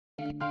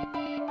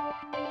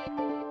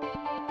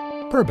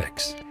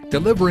Perbix,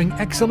 delivering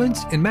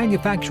excellence in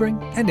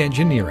manufacturing and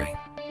engineering.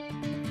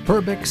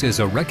 Perbix is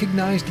a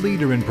recognized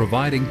leader in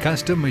providing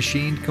custom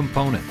machined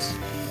components,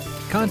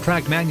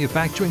 contract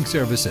manufacturing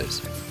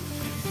services,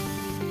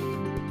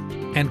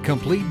 and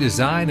complete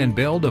design and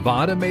build of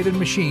automated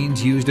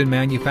machines used in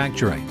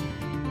manufacturing.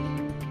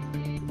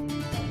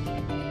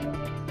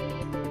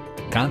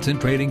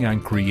 Concentrating on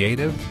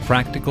creative,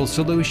 practical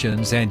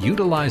solutions and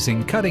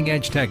utilizing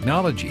cutting-edge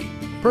technology,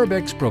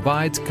 Perbix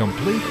provides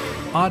complete,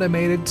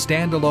 automated,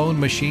 standalone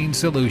machine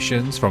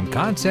solutions from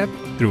concept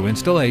through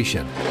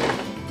installation.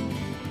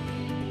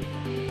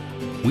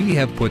 We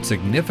have put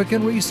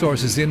significant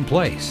resources in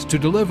place to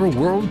deliver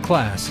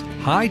world-class,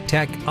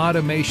 high-tech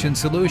automation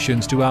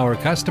solutions to our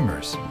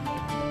customers.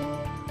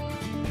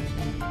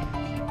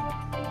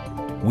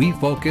 We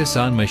focus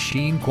on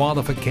machine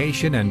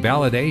qualification and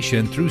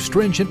validation through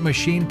stringent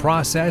machine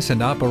process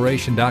and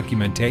operation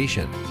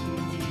documentation.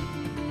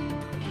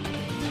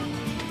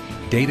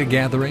 Data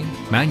gathering,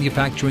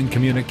 manufacturing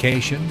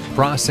communication,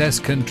 process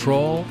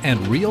control,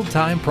 and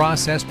real-time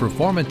process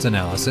performance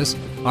analysis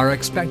are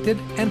expected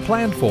and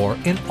planned for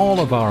in all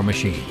of our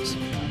machines.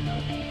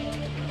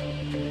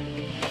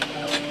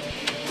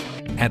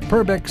 At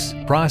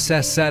Perbix,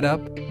 process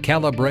setup,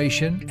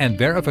 calibration, and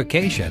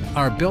verification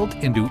are built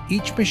into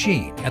each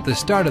machine at the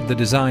start of the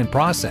design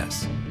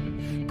process.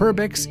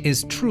 Perbix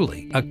is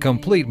truly a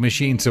complete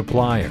machine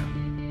supplier.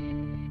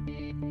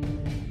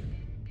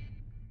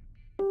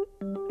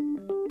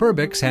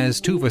 Perbix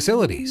has 2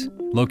 facilities,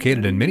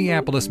 located in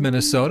Minneapolis,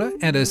 Minnesota,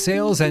 and a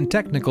sales and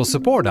technical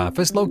support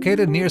office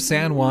located near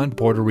San Juan,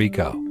 Puerto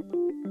Rico.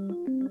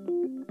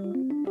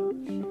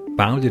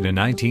 Founded in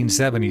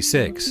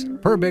 1976,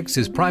 Perbix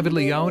is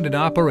privately owned and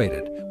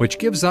operated, which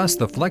gives us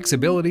the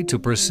flexibility to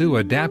pursue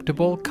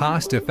adaptable,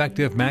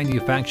 cost-effective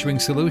manufacturing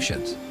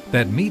solutions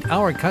that meet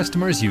our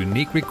customers'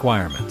 unique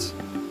requirements.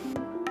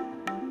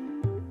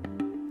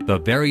 The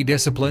very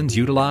disciplines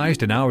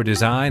utilized in our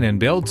design and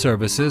build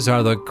services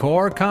are the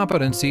core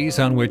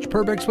competencies on which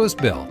Perbix was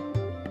built: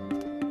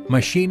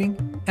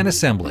 machining and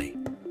assembly.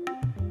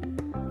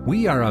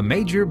 We are a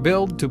major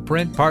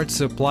build-to-print parts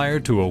supplier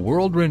to a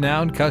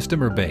world-renowned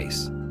customer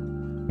base.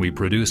 We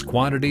produce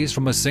quantities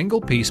from a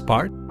single piece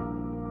part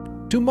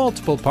to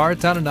multiple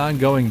parts on an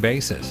ongoing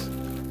basis.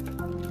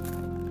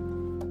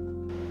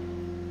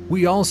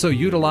 We also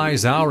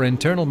utilize our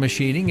internal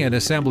machining and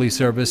assembly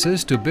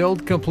services to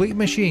build complete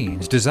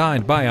machines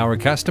designed by our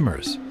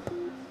customers.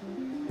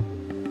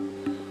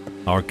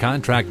 Our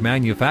contract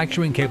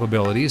manufacturing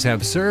capabilities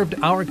have served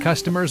our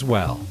customers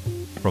well.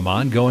 From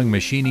ongoing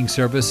machining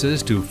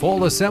services to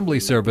full assembly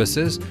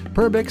services,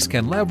 Perbix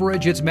can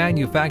leverage its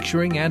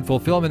manufacturing and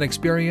fulfillment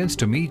experience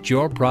to meet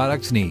your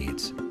product's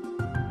needs.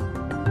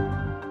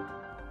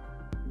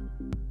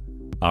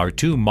 Our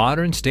 2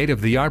 modern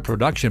state-of-the-art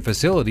production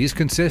facilities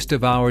consist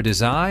of our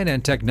Design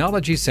and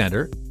Technology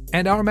Center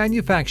and our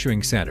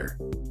Manufacturing Center.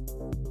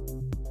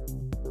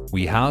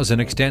 We house an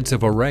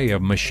extensive array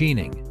of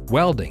machining,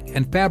 welding,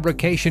 and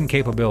fabrication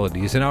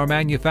capabilities in our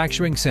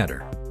Manufacturing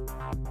Center.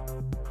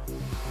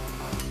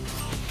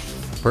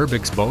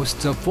 Perbix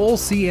boasts a full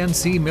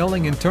CNC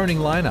milling and turning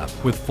lineup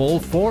with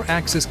full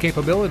 4-axis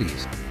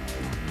capabilities.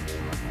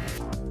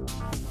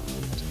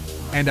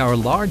 And our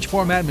large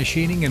format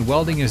machining and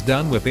welding is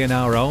done within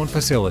our own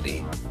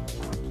facility.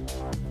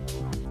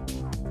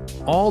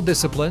 All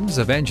disciplines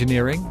of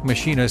engineering,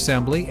 machine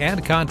assembly,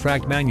 and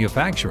contract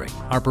manufacturing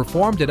are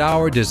performed at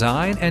our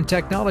Design and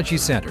Technology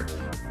Center.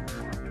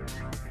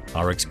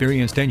 Our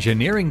experienced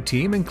engineering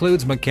team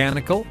includes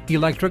mechanical,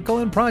 electrical,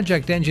 and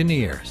project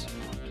engineers.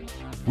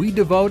 We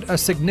devote a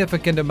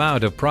significant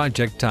amount of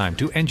project time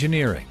to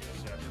engineering.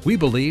 We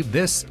believe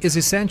this is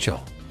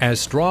essential, as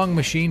strong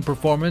machine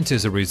performance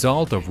is a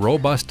result of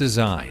robust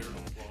design.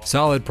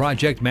 Solid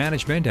project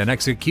management and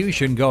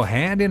execution go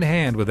hand in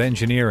hand with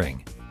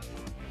engineering.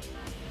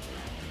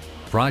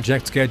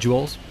 Project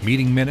schedules,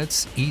 meeting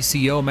minutes,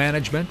 ECO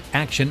management,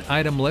 action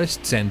item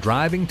lists, and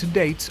driving to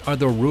dates are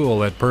the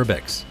rule at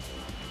Perbix.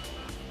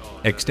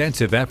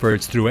 Extensive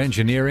efforts through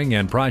engineering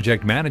and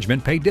project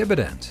management pay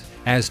dividends,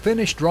 as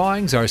finished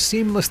drawings are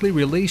seamlessly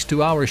released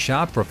to our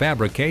shop for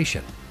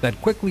fabrication that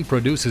quickly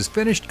produces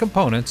finished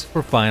components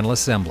for final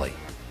assembly.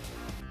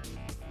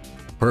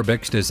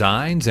 Perbix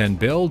designs and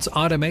builds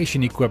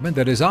automation equipment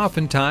that is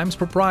oftentimes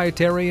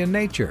proprietary in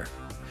nature.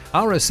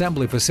 Our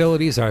assembly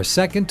facilities are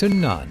second to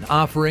none,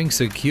 offering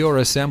secure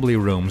assembly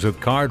rooms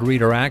with card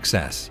reader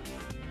access.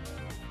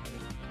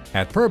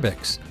 At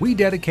Perbix, we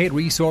dedicate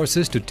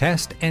resources to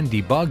test and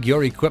debug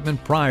your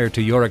equipment prior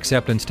to your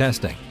acceptance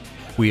testing.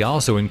 We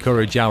also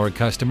encourage our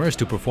customers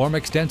to perform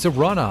extensive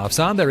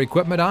runoffs on their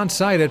equipment on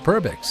site at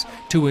Perbix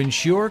to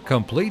ensure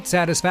complete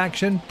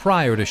satisfaction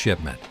prior to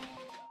shipment.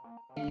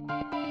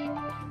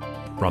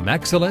 From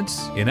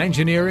excellence in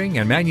engineering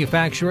and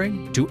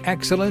manufacturing to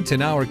excellence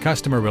in our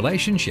customer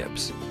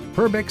relationships,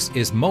 Perbix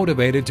is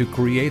motivated to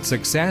create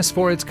success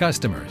for its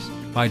customers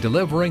by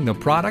delivering the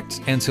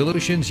products and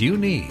solutions you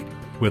need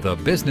with a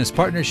business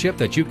partnership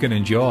that you can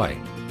enjoy.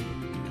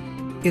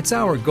 It's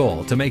our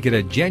goal to make it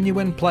a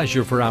genuine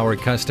pleasure for our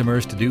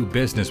customers to do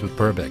business with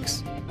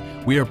Perbix.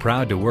 We are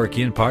proud to work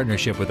in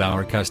partnership with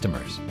our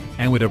customers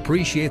and would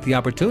appreciate the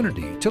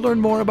opportunity to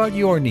learn more about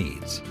your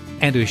needs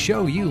and to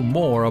show you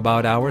more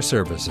about our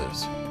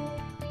services.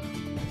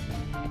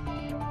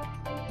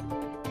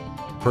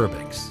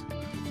 Perbix,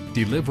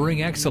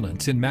 delivering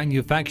excellence in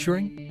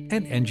manufacturing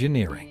and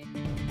engineering.